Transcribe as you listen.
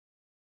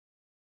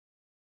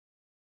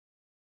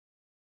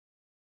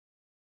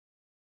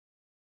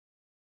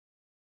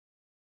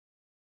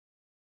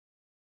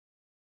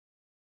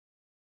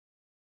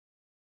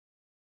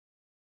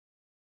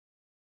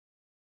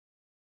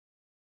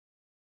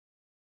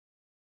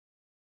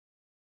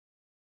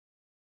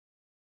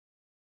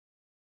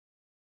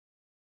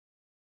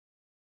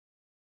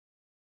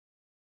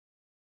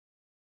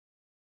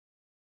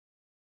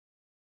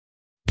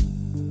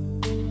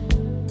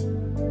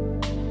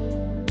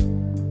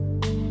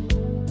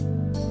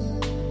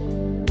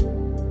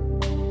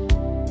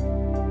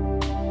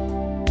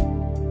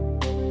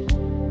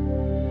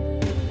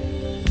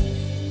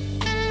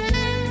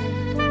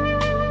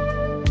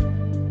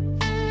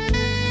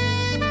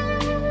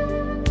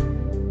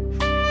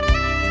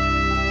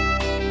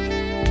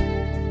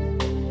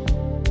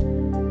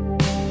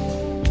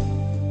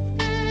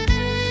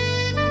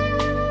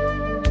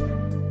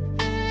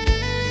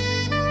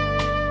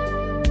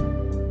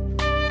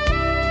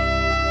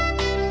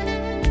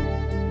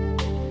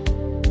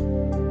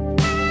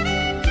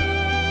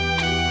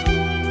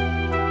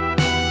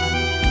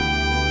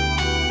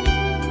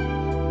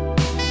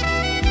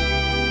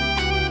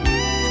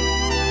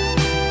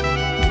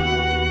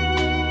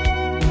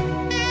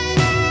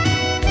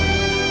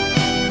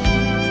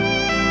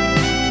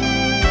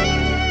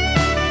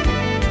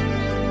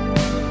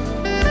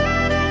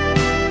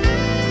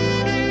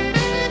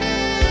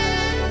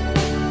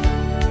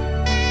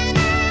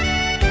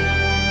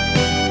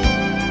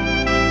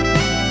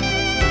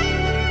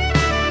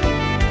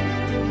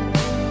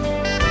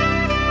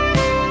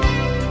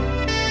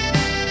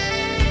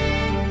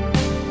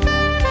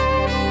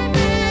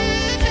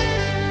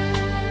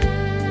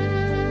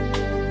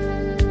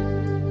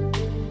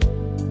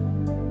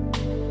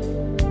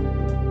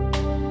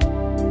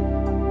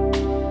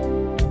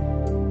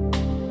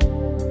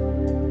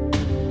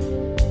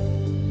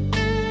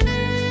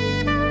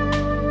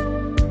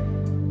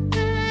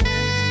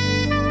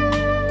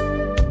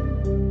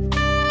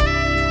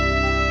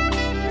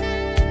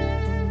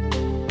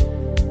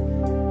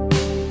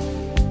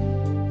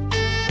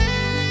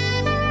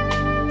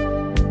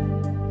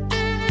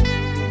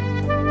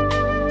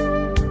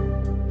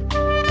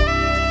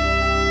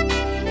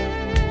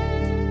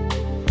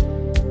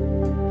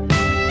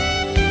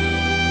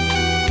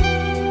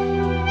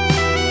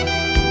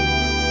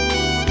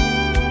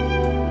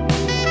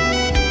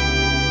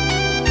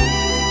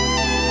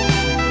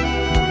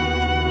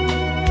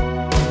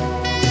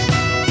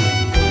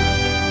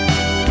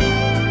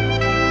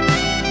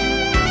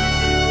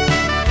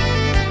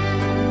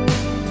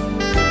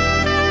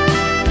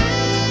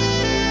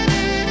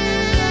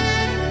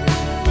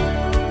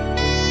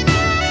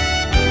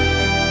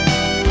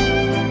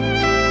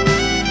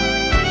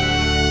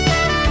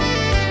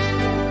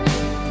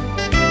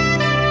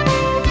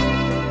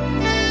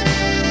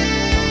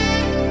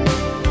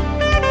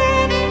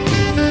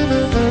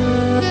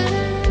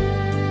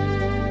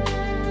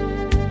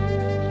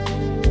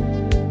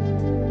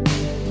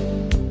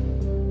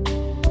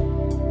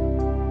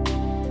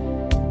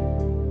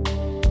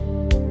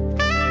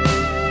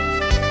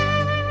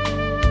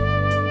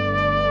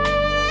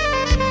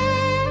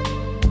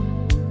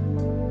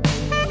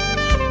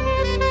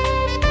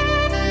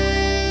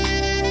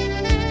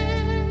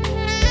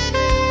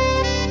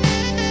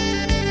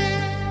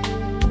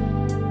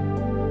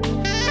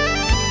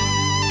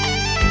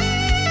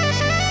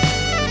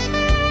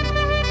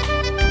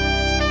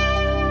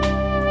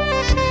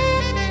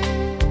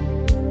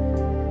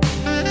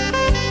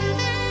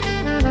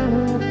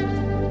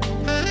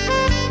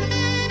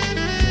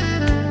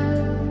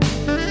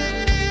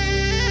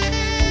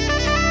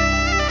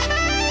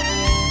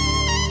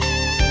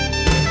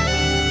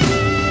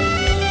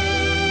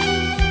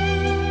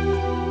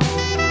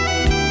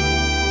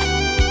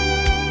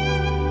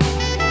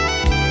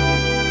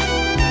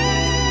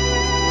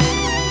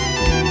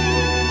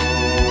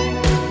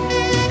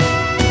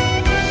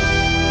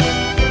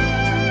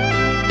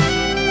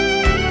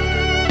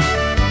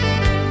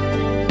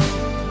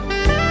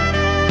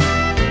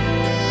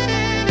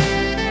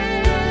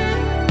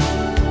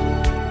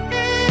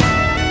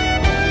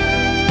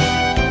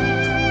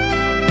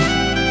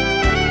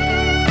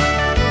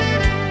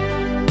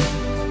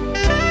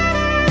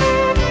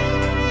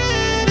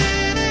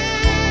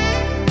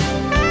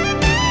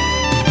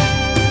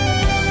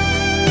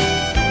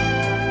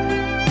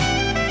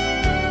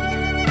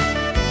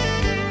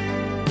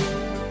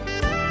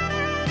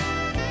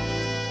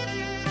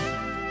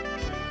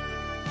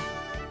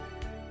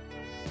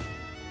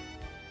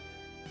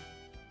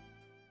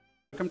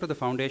to the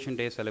Foundation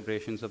Day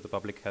celebrations of the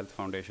Public Health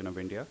Foundation of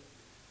India.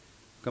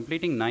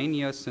 Completing 9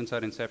 years since our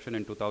inception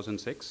in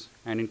 2006,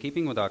 and in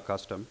keeping with our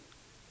custom,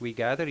 we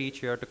gather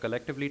each year to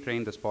collectively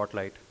train the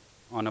spotlight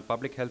on a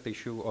public health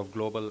issue of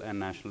global and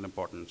national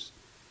importance.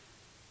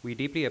 We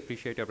deeply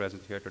appreciate your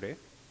presence here today.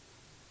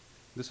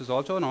 This is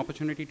also an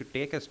opportunity to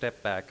take a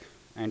step back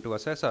and to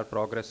assess our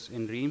progress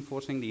in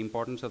reinforcing the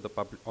importance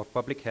of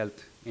public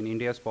health in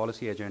India's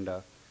policy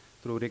agenda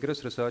through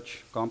rigorous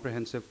research,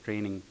 comprehensive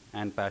training,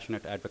 and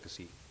passionate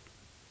advocacy.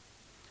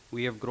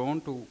 We have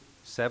grown to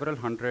several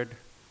hundred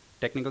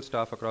technical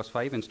staff across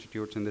 5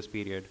 institutes in this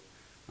period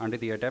under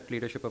the adept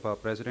leadership of our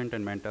president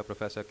and mentor,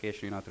 Professor K.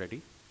 Srinath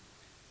Reddy.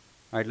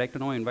 I'd like to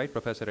now invite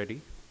Professor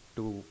Reddy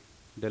to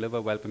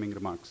deliver welcoming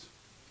remarks.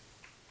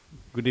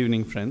 Good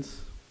evening,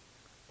 friends,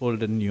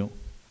 old and new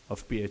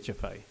of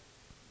PHFI.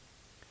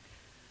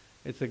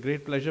 It's a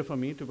great pleasure for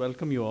me to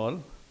welcome you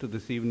all to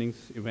this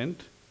evening's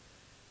event,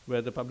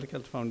 where the Public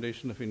Health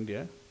Foundation of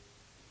India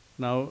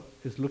now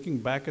is looking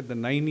back at the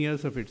 9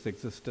 years of its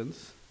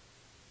existence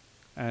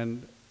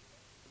and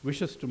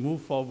wishes to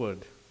move forward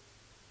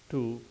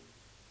to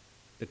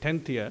the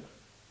 10th year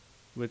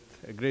with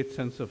a great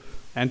sense of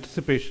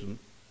anticipation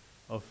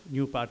of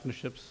new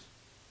partnerships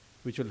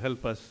which will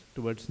help us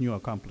towards new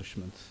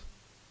accomplishments.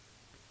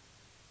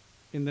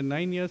 In the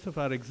 9 years of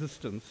our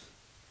existence,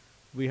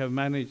 we have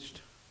managed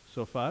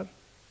so far,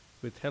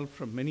 with help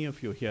from many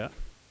of you here,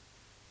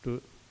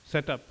 to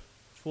set up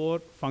 4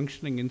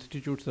 functioning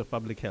institutes of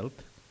public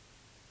health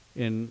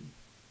in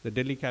the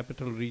Delhi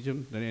capital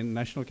region, the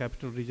National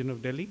Capital Region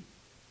of Delhi,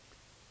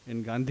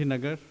 in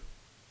Gandhinagar,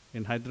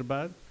 in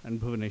Hyderabad,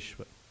 and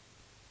Bhubaneswar.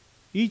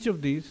 Each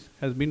of these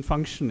has been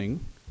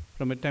functioning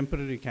from a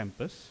temporary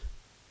campus,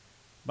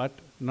 but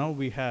now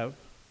we have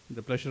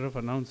the pleasure of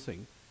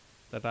announcing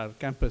that our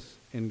campus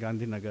in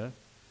Gandhinagar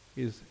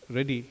is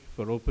ready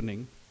for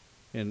opening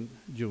in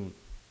June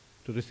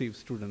to receive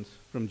students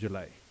from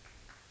July.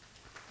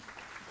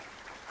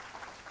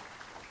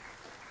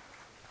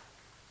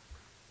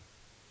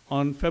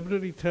 On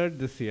February 3rd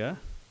this year,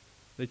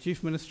 the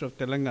Chief Minister of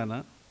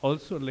Telangana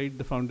also laid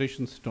the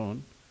foundation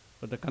stone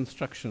for the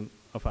construction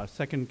of our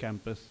 2nd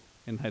campus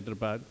in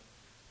Hyderabad,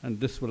 and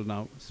this will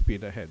now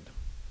speed ahead.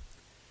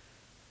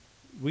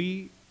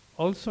 We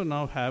also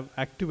now have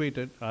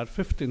activated our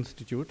 5th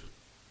institute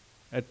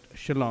at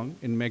Shillong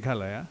in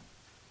Meghalaya,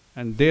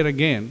 and there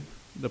again,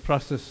 the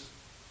process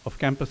of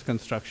campus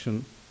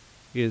construction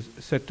is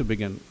set to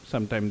begin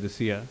sometime this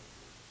year,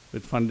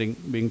 with funding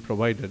being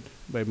provided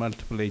by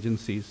multiple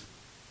agencies,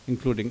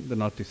 including the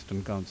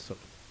Northeastern Council.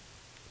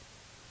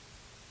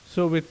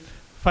 So with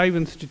 5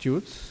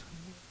 institutes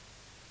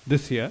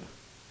this year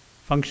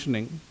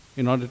functioning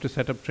in order to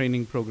set up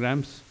training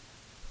programs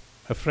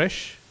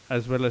afresh,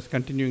 as well as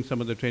continuing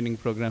some of the training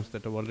programs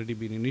that have already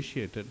been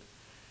initiated,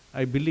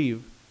 I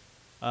believe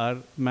our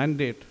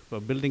mandate for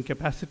building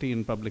capacity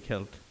in public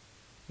health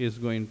is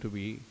going to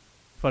be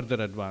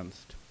further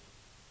advanced.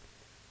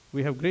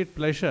 We have great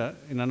pleasure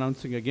in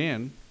announcing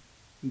again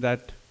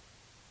that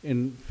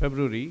in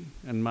February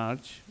and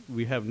March,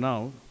 we have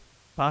now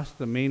passed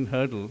the main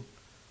hurdle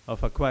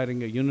of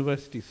acquiring a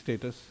university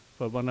status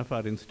for one of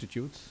our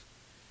institutes.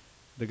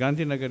 The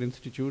Gandhinagar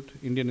Institute,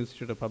 Indian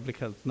Institute of Public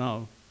Health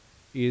now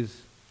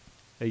is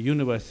a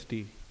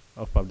university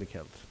of public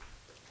health.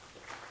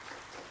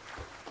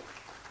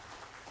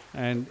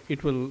 And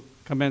it will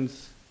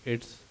commence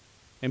its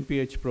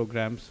MPH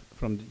programs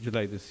from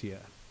July this year.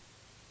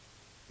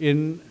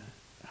 In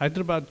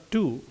Hyderabad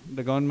too,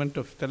 the government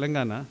of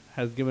Telangana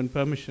has given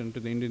permission to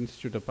the Indian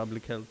Institute of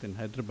Public Health in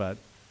Hyderabad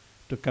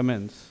to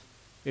commence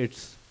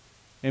its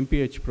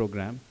MPH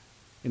program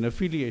in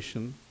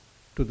affiliation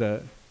to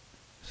the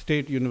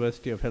State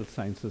University of Health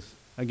Sciences,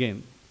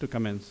 again to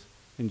commence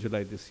in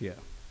July this year.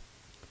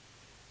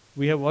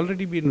 We have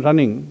already been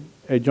running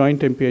a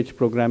joint MPH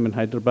program in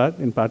Hyderabad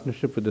in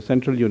partnership with the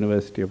Central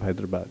University of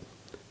Hyderabad.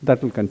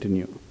 That will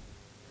continue.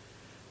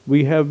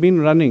 We have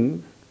been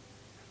running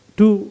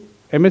 2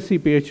 MSc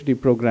PhD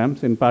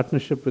programs in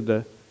partnership with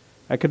the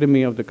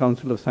Academy of the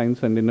Council of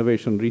Science and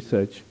Innovation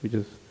Research, which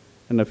is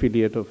an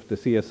affiliate of the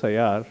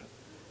CSIR,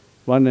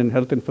 one in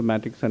health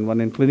informatics and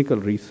one in clinical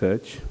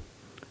research,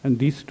 and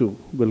these 2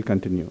 will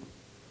continue.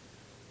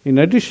 In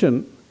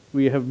addition,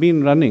 we have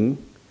been running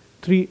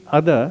 3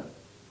 other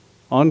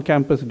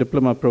on-campus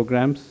diploma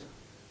programs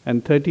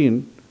and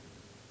 13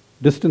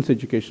 distance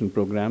education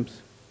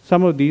programs.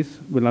 Some of these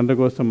will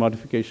undergo some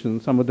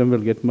modifications, some of them will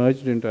get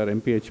merged into our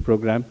MPH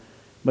program,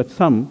 but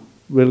some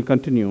will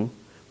continue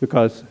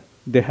because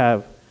they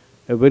have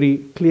a very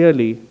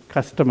clearly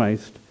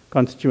customized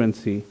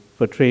constituency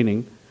for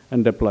training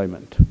and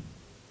deployment.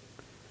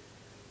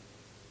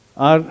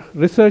 Our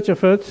research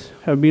efforts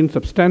have been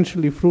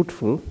substantially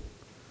fruitful,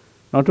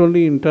 not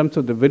only in terms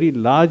of the very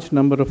large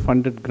number of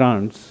funded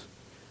grants,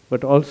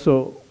 but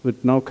also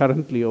with now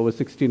currently over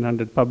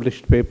 1,600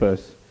 published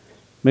papers,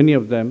 many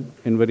of them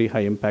in very high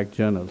impact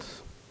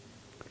journals.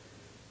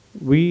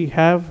 We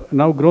have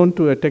now grown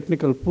to a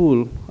technical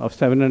pool of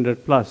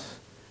 700 plus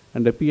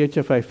and a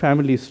PHFI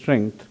family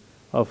strength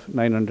of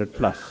 900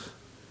 plus.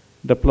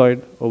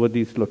 deployed over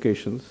these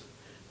locations.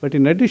 But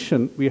in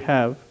addition, we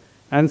have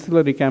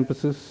ancillary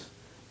campuses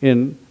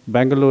in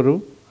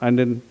Bangalore and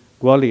in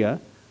Gwalior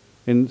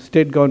in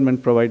state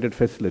government provided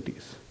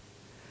facilities.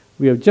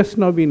 We have just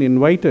now been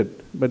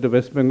invited by the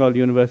West Bengal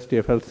University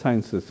of Health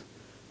Sciences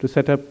to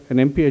set up an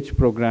MPH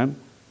program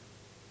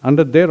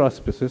under their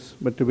auspices,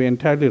 but to be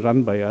entirely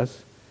run by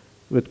us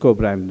with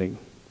co-branding.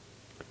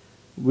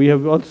 We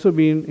have also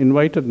been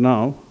invited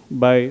now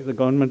by the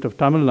government of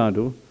Tamil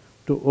Nadu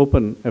to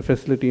open a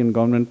facility in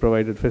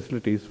government-provided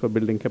facilities for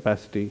building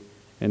capacity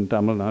in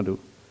Tamil Nadu.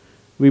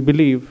 We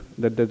believe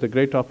that there's a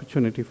great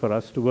opportunity for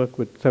us to work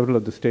with several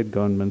of the state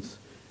governments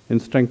in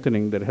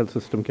strengthening their health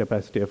system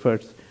capacity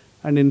efforts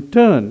and in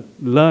turn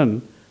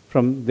learn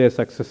from their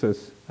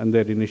successes and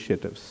their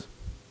initiatives.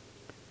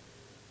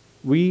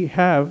 We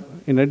have,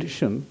 in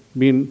addition,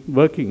 been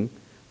working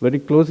very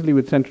closely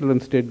with central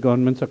and state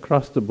governments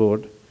across the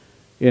board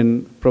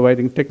in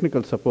providing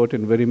technical support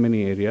in very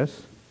many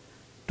areas.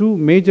 Two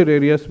major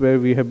areas where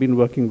we have been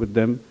working with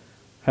them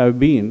have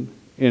been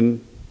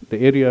in the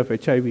area of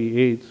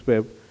HIV/AIDS,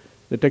 where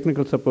the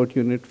technical support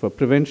unit for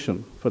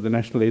prevention for the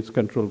National AIDS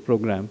Control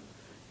Program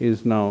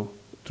is now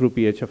through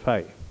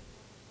PHFI.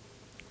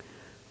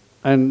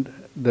 And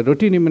the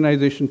routine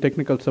immunization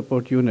technical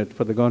support unit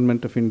for the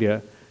Government of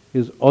India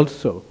is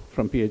also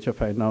from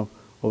PHFI now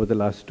over the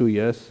last 2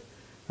 years.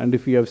 And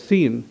if you have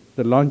seen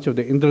the launch of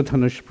the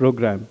Indradhanush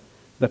program,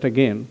 that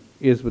again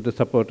is with the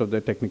support of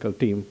the technical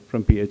team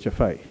from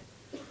PHFI.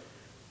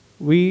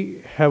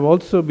 We have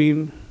also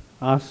been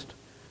asked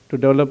to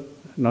develop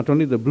not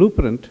only the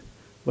blueprint,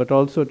 but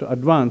also to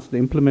advance the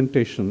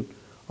implementation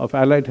of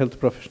allied health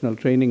professional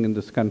training in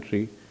this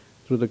country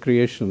through the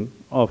creation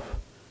of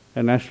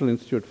a National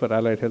Institute for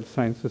Allied Health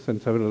Sciences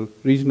and several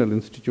regional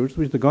institutes,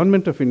 which the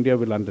Government of India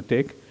will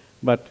undertake,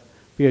 but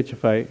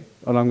PHFI,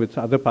 along with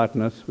other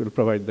partners, will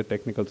provide the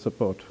technical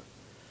support.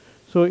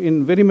 So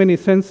in very many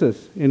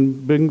senses,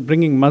 in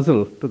bringing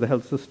muzzle to the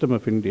health system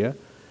of India,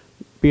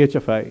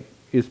 PHFI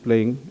is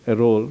playing a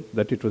role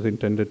that it was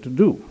intended to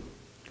do.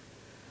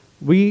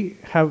 We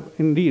have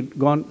indeed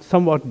gone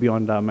somewhat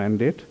beyond our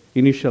mandate,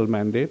 initial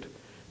mandate,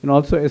 in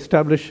also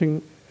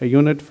establishing a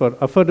unit for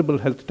affordable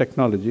health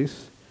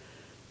technologies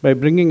by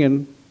bringing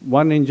in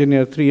one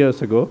engineer 3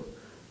 years ago,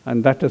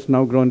 and that has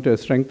now grown to a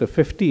strength of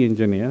 50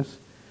 engineers,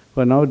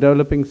 who are now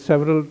developing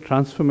several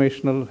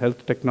transformational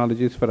health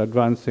technologies for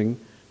advancing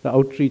the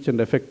outreach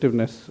and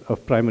effectiveness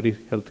of primary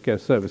healthcare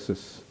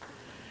services.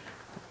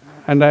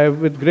 And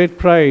with great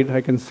pride,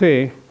 I can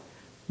say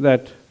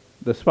that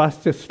the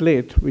Swasthya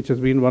Slate, which has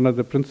been one of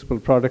the principal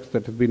products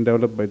that has been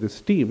developed by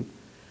this team,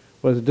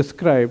 was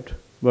described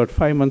about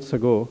 5 months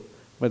ago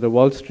by the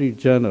Wall Street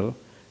Journal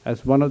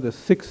as one of the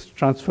 6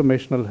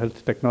 transformational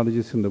health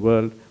technologies in the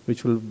world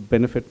which will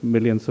benefit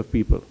millions of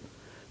people.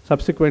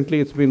 Subsequently,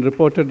 it's been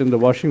reported in the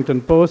Washington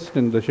Post,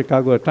 in the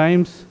Chicago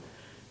Times,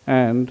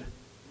 and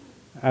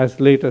as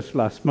late as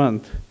last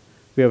month,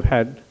 we have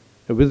had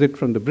a visit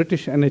from the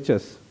British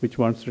NHS, which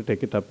wants to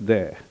take it up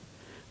there.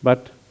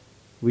 But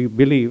we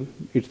believe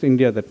it's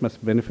India that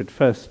must benefit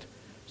first.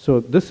 So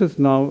this is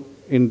now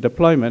in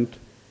deployment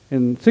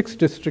in 6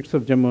 districts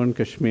of Jammu and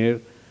Kashmir,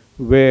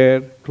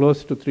 where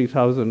close to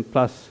 3,000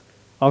 plus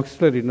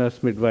auxiliary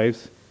nurse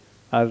midwives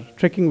are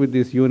trekking with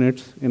these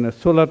units in a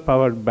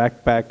solar-powered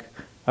backpack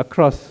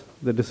across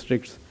the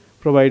districts,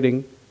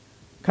 providing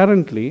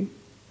currently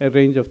a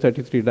range of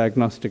 33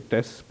 diagnostic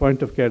tests,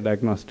 point-of-care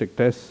diagnostic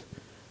tests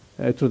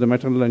through the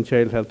Maternal and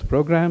Child Health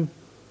Program,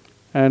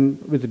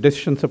 and with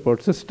decision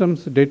support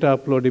systems, data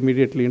upload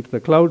immediately into the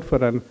cloud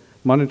for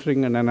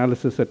monitoring and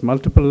analysis at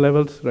multiple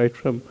levels, right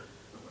from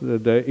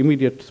the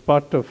immediate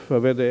spot of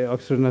where the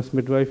auxiliary nurse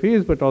midwife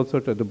is, but also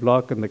to the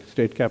block and the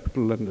state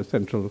capital and the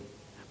central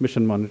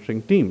mission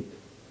monitoring team.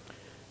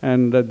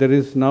 And there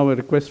is now a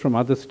request from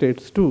other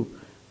states too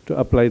to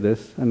apply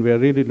this, and we are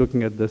really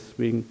looking at this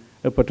being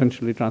a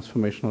potentially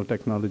transformational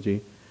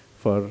technology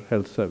for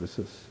health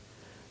services.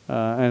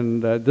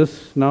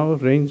 This now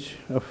range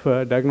of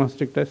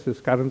diagnostic tests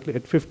is currently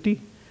at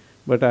 50,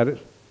 but our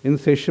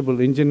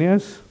insatiable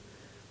engineers,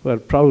 who are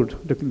proud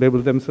to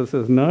label themselves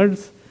as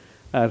nerds,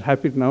 are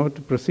happy now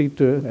to proceed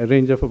to a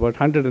range of about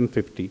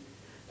 150.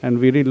 And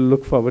we really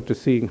look forward to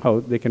seeing how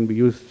they can be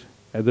used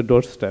at the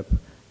doorstep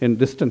in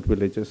distant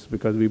villages,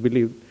 because we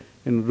believe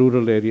in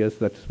rural areas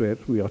that's where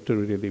we ought to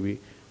really be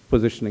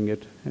positioning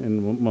it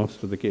in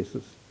most of the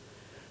cases.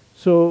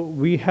 So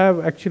we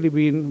have actually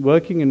been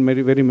working in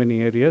very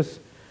many areas,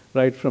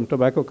 right from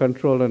tobacco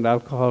control and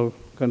alcohol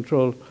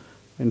control.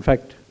 In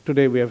fact,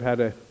 today we have had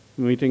a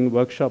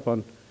workshop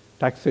on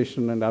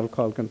taxation and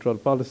alcohol control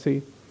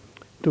policy,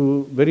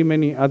 to very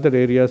many other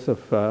areas of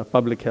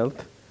public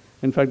health.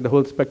 In fact, the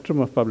whole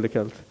spectrum of public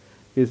health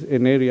is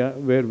an area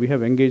where we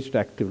have engaged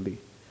actively.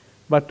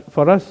 But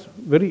for us,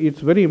 it's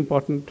very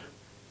important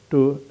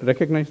to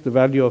recognize the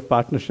value of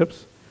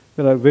partnerships.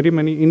 There are very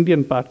many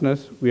Indian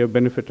partners we have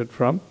benefited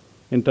from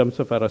in terms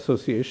of our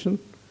association,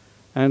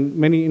 and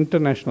many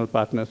international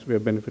partners we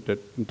have benefited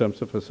in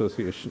terms of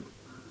association.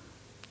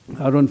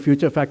 Our own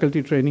future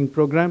faculty training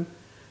program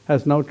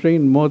has now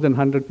trained more than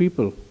 100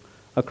 people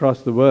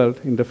across the world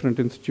in different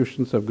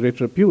institutions of great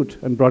repute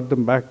and brought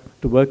them back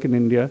to work in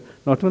India,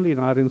 not only in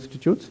our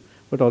institutes,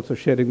 but also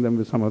sharing them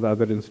with some of the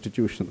other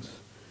institutions.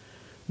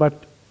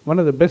 But one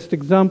of the best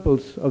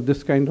examples of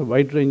this kind of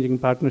wide-ranging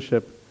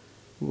partnership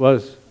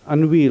was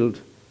unveiled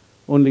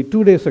only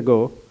 2 days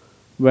ago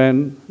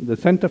when the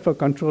Center for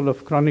Control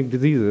of Chronic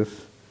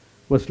Diseases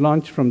was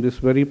launched from this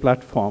very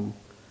platform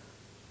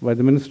by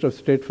the Minister of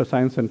State for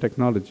Science and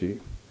Technology,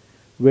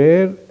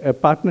 where a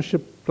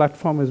partnership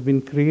platform has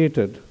been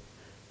created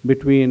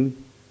between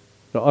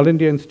the All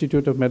India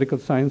Institute of Medical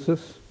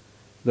Sciences,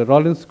 the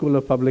Rollins School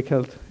of Public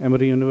Health,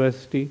 Emory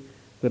University,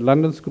 the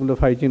London School of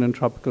Hygiene and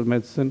Tropical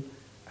Medicine,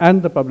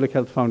 and the Public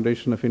Health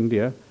Foundation of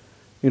India,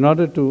 in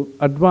order to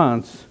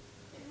advance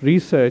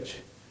research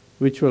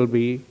which will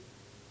be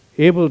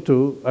able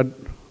to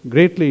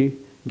greatly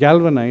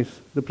galvanize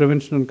the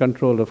prevention and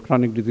control of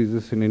chronic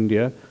diseases in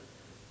India,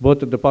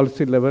 both at the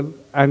policy level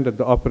and at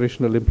the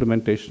operational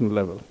implementation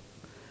level.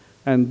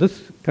 And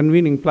this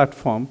convening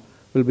platform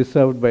will be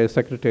served by a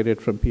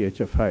secretariat from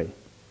PHFI.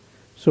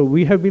 So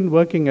we have been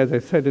working, as I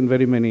said, in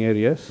very many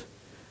areas,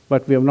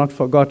 but we have not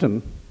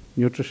forgotten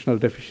nutritional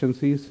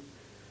deficiencies.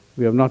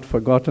 We have not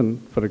forgotten,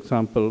 for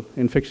example,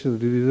 infectious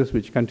diseases,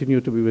 which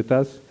continue to be with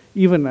us,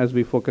 even as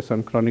we focus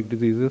on chronic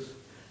diseases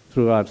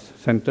through our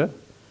center.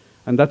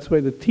 And that's why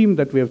the theme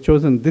that we have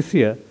chosen this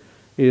year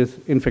is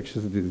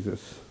infectious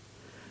diseases.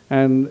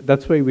 And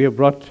that's why we have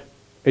brought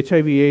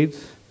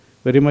HIV/AIDS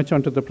very much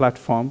onto the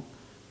platform,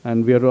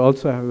 and we are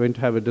also going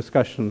to have a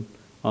discussion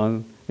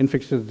on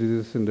infectious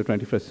diseases in the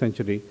 21st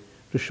century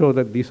to show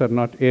that these are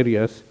not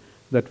areas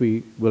that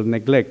we will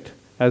neglect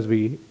as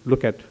we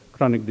look at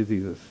chronic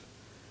diseases.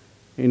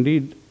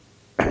 Indeed,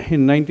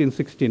 in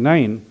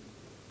 1969,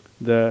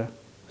 the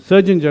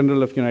Surgeon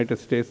General of the United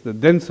States, the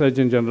then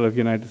Surgeon General of the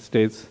United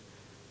States,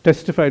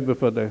 testified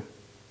before the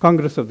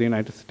Congress of the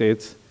United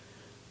States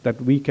that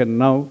we can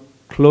now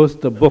close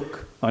the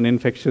book on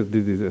infectious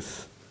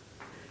diseases.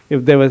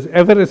 If there was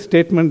ever a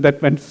statement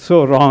that went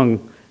so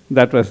wrong,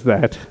 that was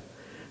that.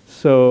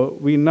 So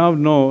we now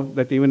know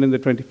that even in the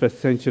 21st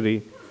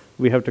century,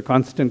 we have to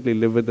constantly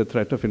live with the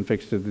threat of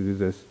infectious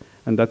diseases.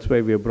 And that's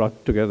why we have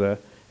brought together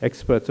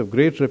experts of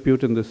great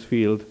repute in this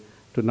field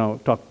to now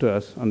talk to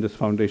us on this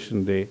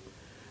Foundation Day,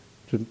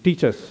 to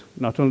teach us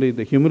not only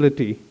the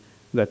humility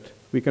that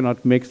we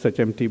cannot make such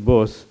empty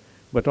boasts,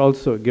 but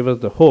also give us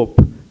the hope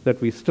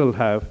that we still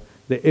have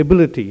the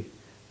ability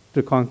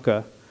to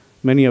conquer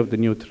many of the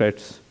new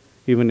threats,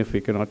 even if we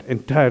cannot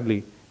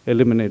entirely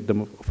eliminate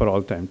them for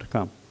all time to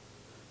come.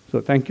 So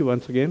thank you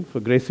once again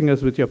for gracing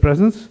us with your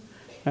presence,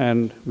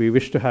 and we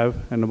wish to have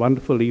a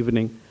wonderful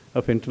evening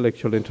of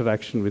intellectual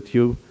interaction with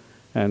you,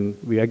 and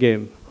we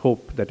again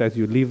hope that as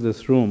you leave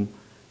this room,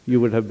 you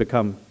would have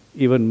become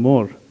even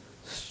more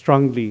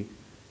strongly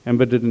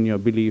embedded in your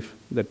belief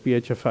that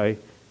PHFI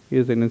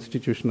is an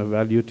institution of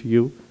value to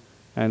you,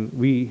 and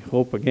we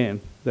hope again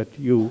that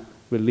you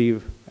will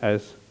leave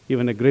as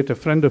even a greater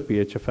friend of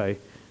PHFI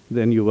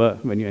than you were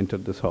when you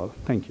entered this hall.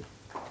 Thank you.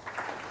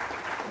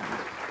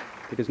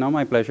 It is now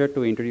my pleasure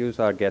to introduce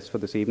our guests for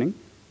this evening.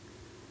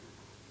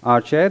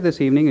 Our chair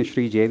this evening is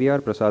Shri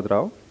JVR Prasad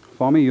Rao,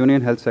 former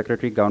Union Health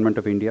Secretary, Government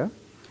of India.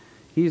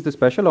 He is the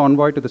Special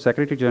Envoy to the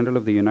Secretary General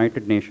of the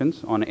United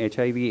Nations on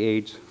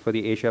HIV/AIDS for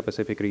the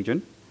Asia-Pacific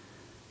region.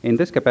 In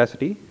this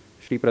capacity,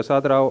 Shri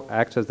Prasad Rao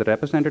acts as the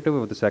representative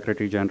of the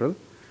Secretary General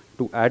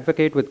to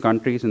advocate with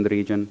countries in the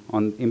region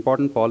on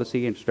important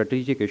policy and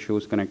strategic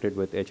issues connected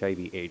with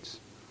HIV/AIDS.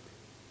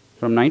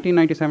 From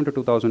 1997 to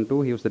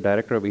 2002, he was the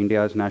director of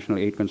India's National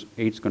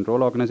AIDS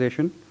Control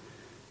Organization.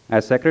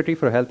 As Secretary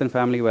for Health and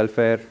Family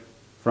Welfare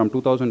from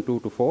 2002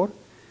 to 4,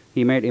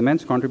 he made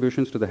immense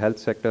contributions to the health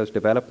sector's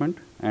development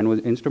and was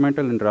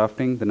instrumental in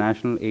drafting the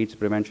National AIDS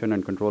Prevention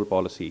and Control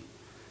Policy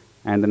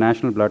and the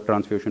National Blood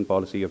Transfusion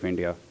Policy of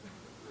India.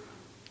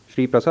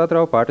 Shri Prasad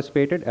Rao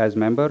participated as a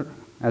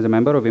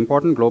member of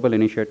important global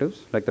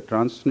initiatives like the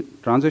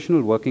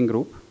Transitional Working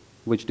Group,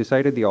 which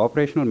decided the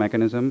operational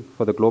mechanism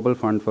for the Global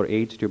Fund for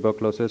AIDS,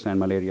 Tuberculosis, and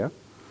Malaria.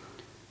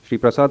 Shri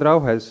Prasad Rao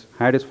has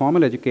had his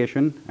formal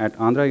education at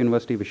Andhra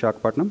University,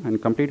 Visakhapatnam,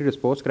 and completed his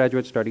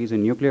postgraduate studies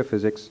in nuclear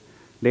physics,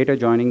 later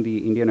joining the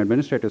Indian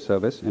Administrative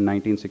Service in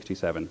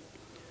 1967.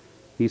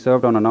 He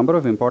served on a number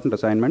of important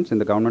assignments in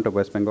the government of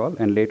West Bengal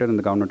and later in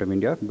the government of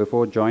India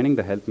before joining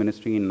the Health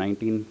Ministry in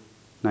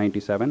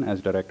 1997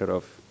 as director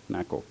of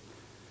NACO.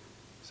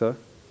 Sir,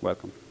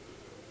 welcome.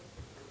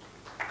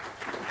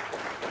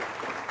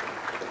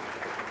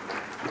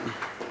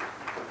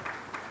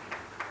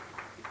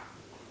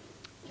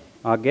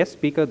 Our guest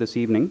speaker this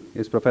evening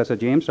is Professor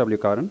James W.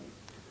 Curran.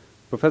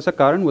 Professor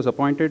Curran was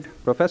appointed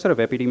Professor of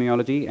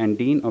Epidemiology and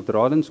Dean of the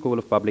Rollins School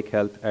of Public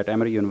Health at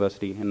Emory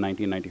University in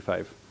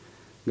 1995.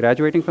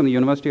 Graduating from the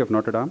University of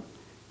Notre Dame,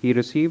 he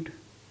received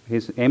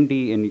his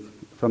MD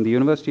from the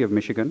University of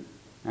Michigan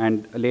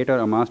and later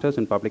a Master's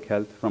in Public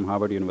Health from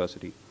Harvard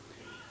University.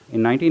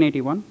 In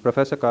 1981,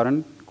 Professor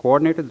Curran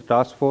coordinated the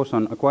task force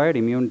on acquired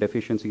immune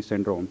deficiency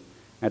syndrome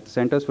at the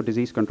Centers for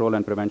Disease Control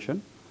and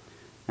Prevention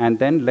and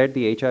then led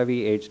the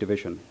HIV/AIDS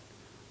division.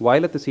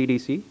 While at the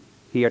CDC,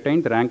 he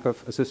attained the rank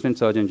of Assistant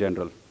Surgeon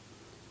General.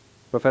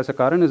 Professor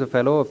Curran is a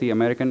fellow of the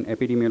American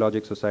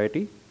Epidemiologic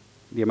Society,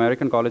 the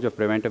American College of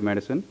Preventive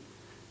Medicine,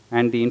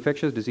 and the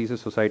Infectious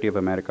Diseases Society of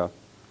America.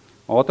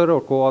 Author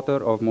or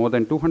co-author of more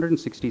than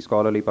 260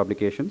 scholarly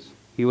publications,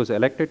 he was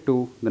elected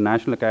to the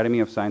National Academy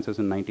of Sciences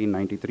in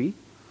 1993.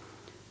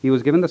 He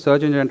was given the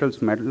Surgeon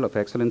General's Medal of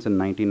Excellence in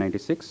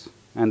 1996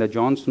 and the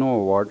John Snow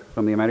Award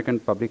from the American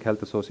Public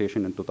Health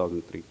Association in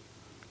 2003.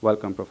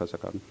 Welcome, Professor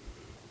Curran.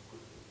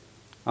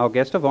 Our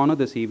guest of honor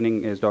this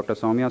evening is Dr.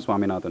 Soumya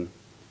Swaminathan.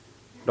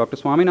 Dr.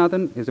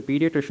 Swaminathan is a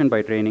pediatrician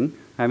by training,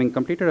 having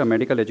completed her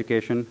medical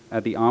education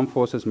at the Armed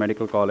Forces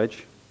Medical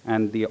College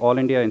and the All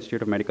India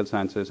Institute of Medical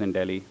Sciences in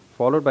Delhi,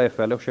 followed by a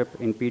fellowship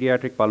in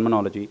pediatric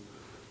pulmonology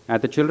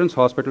at the Children's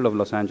Hospital of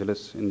Los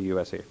Angeles in the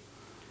USA.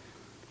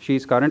 She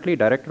is currently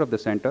director of the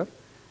center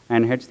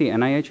and heads the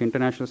NIH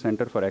International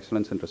Center for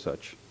Excellence in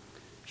Research.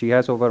 She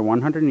has over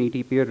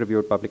 180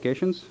 peer-reviewed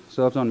publications,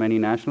 serves on many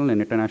national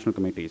and international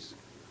committees.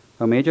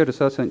 Her major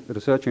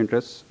research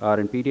interests are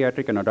in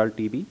pediatric and adult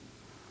TB,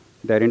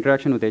 their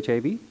interaction with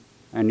HIV,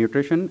 and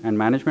nutrition and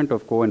management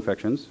of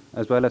co-infections,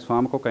 as well as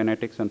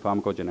pharmacokinetics and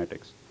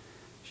pharmacogenetics.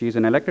 She is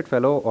an elected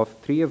fellow of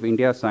 3 of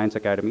India's science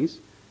academies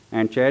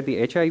and chaired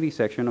the HIV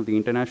section of the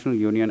International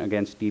Union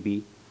Against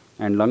TB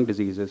and Lung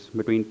Diseases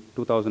between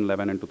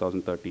 2011 and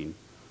 2013.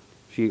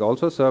 She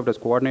also served as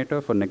coordinator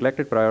for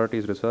neglected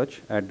priorities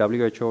research at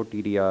WHO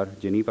TDR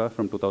Geneva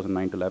from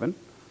 2009 to 11.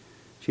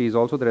 She is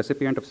also the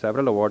recipient of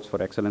several awards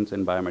for excellence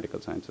in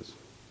biomedical sciences.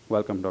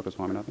 Welcome, Dr.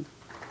 Swaminathan.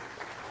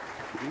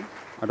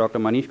 Dr.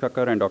 Manish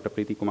Kakkar and Dr.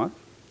 Preeti Kumar.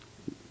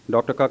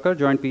 Dr. Kakkar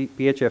joined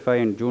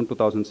PHFI in June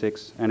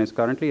 2006 and is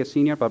currently a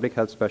senior public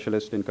health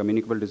specialist in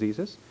communicable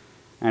diseases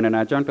and an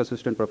adjunct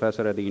assistant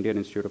professor at the Indian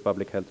Institute of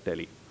Public Health,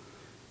 Delhi.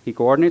 He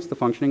coordinates the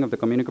functioning of the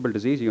Communicable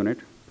Disease Unit,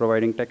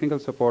 providing technical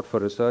support for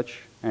research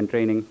and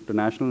training to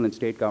national and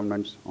state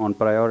governments on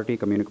priority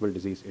communicable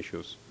disease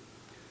issues.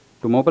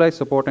 To mobilize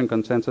support and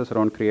consensus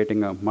around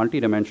creating a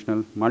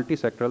multidimensional,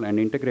 multisectoral, and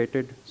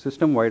integrated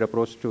system-wide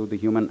approach to the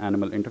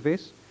human-animal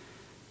interface,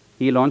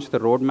 he launched the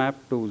Roadmap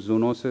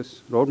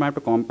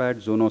to Combat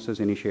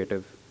Zoonosis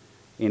initiative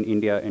in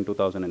India in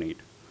 2008.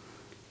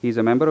 He is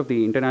a member of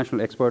the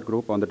International Expert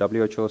Group on the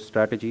WHO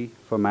Strategy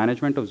for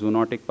Management of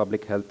Zoonotic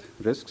Public Health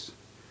Risks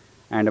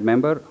and a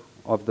member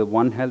of the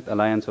One Health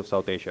Alliance of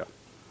South Asia.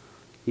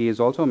 He is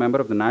also a member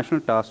of the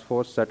National Task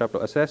Force set up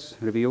to assess,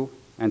 review,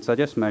 and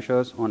suggest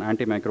measures on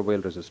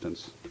antimicrobial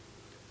resistance.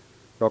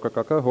 Dr.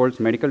 Kakkar holds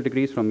medical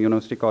degrees from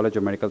University College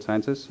of Medical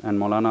Sciences and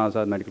Maulana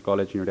Azad Medical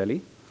College, New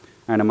Delhi,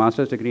 and a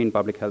master's degree in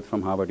public health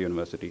from Harvard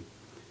University.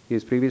 He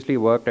has previously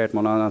worked at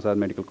Maulana Azad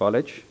Medical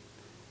College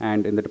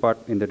and in the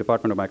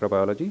Department of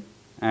Microbiology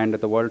and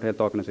at the World Health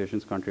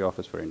Organization's Country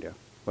Office for India.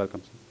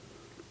 Welcome, sir.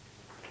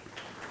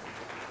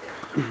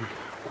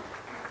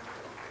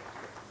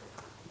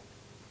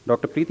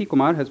 Dr. Preeti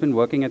Kumar has been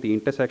working at the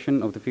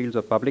intersection of the fields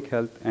of public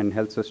health and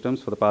health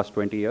systems for the past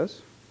 20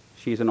 years.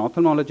 She is an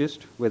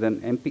ophthalmologist with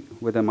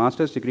a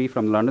master's degree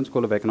from the London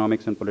School of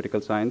Economics and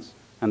Political Science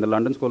and the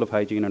London School of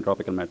Hygiene and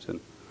Tropical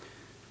Medicine.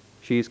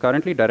 She is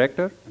currently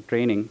Director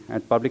Training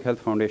at Public Health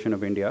Foundation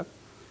of India.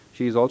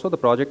 She is also the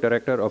project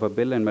director of a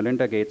Bill and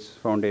Melinda Gates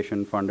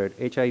Foundation funded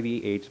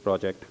HIV/AIDS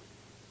project,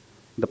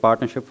 the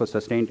Partnership for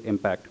Sustained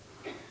Impact,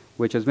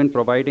 which has been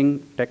providing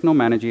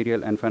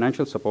techno-managerial and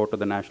financial support to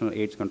the National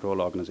AIDS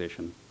Control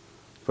Organization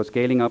for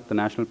scaling up the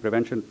national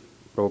prevention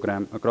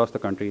program across the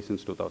country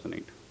since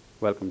 2008.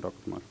 Welcome, Dr.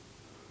 Kumar.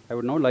 I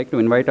would now like to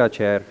invite our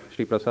chair,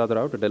 Sri Prasad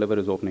Rao, to deliver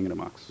his opening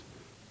remarks.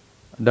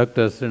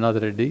 Dr.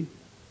 Srinath Reddy,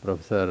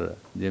 Professor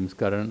James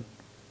Curran,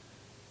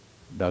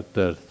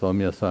 Dr.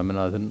 Soumya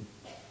Swaminathan,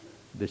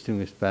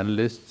 distinguished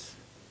panelists,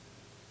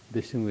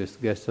 distinguished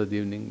guests of the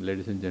evening,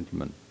 ladies and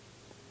gentlemen.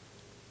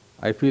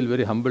 I feel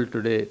very humbled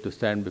today to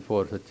stand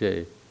before such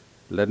a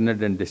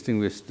learned and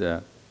distinguished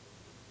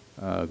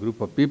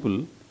group of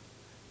people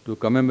to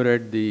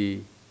commemorate the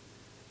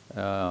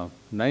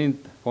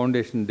 9th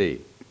Foundation Day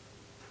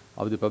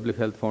of the Public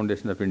Health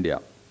Foundation of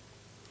India.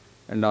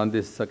 And on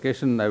this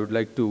occasion, I would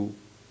like to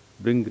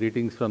bring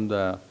greetings from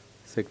the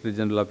Secretary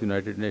General of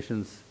United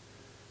Nations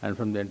and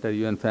from the entire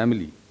UN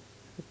family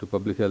to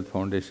Public Health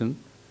Foundation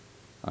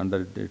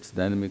under its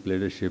dynamic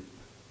leadership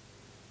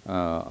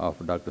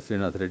of Dr.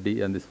 Srinath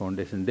Reddy on this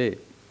Foundation Day,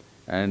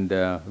 and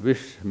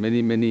wish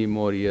many, many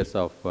more years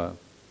of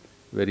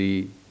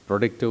very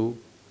productive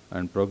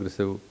and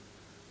progressive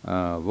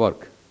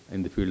work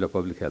in the field of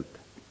public health.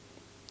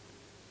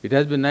 It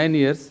has been 9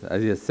 years,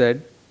 as he has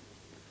said,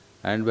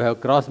 and we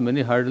have crossed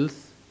many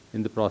hurdles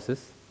in the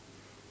process.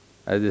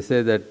 As they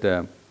say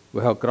that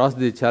we have crossed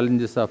the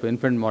challenges of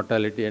infant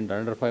mortality and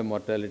under 5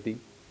 mortality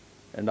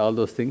and all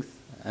those things.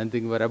 I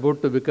think we are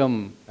about to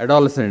become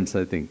adolescents,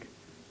 I think,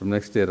 from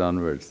next year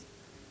onwards.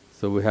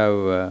 So we have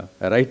a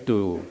right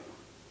to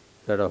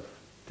sort of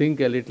think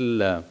a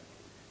little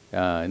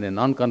in a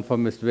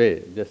non-conformist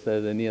way, just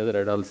as any other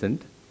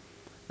adolescent.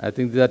 I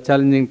think these are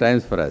challenging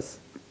times for us.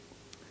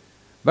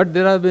 But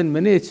there have been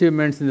many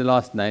achievements in the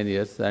last 9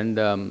 years, and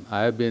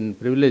I have been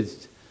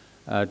privileged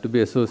to be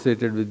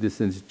associated with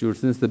this institute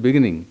since the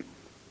beginning.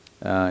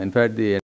 In fact, the